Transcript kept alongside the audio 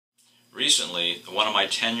recently, one of my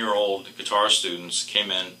 10-year-old guitar students came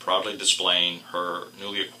in proudly displaying her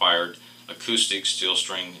newly acquired acoustic steel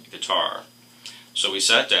string guitar. So we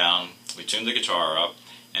sat down, we tuned the guitar up,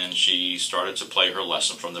 and she started to play her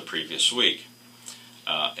lesson from the previous week.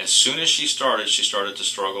 As soon as she started to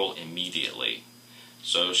struggle immediately.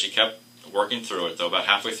 So she kept working through it, though about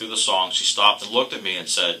halfway through the song she stopped and looked at me and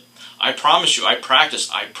said, "I promise you, I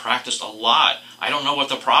practiced a lot. I don't know what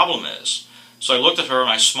the problem is." So I looked at her and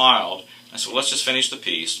I smiled. I said, "Well, let's just finish the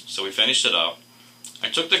piece." So we finished it up. I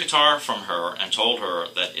took the guitar from her and told her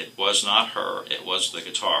that it was not her, it was the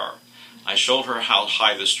guitar. I showed her how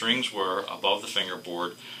high the strings were above the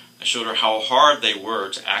fingerboard. I showed her how hard they were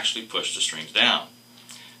to actually push the strings down.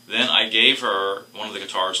 Then I gave her one of the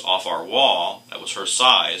guitars off our wall that was her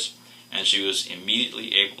size, and she was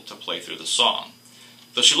immediately able to play through the song.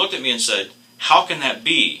 So she looked at me and said, "How can that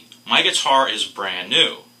be? My guitar is brand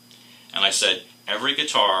new." And I said, every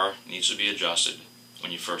guitar needs to be adjusted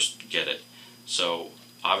when you first get it. So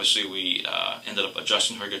obviously we ended up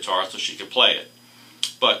adjusting her guitar so she could play it.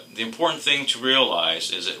 But the important thing to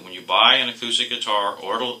realize is that when you buy an acoustic guitar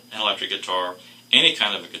or an electric guitar, any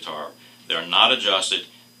kind of a guitar, they're not adjusted.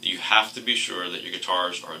 You have to be sure that your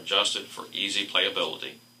guitars are adjusted for easy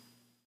playability.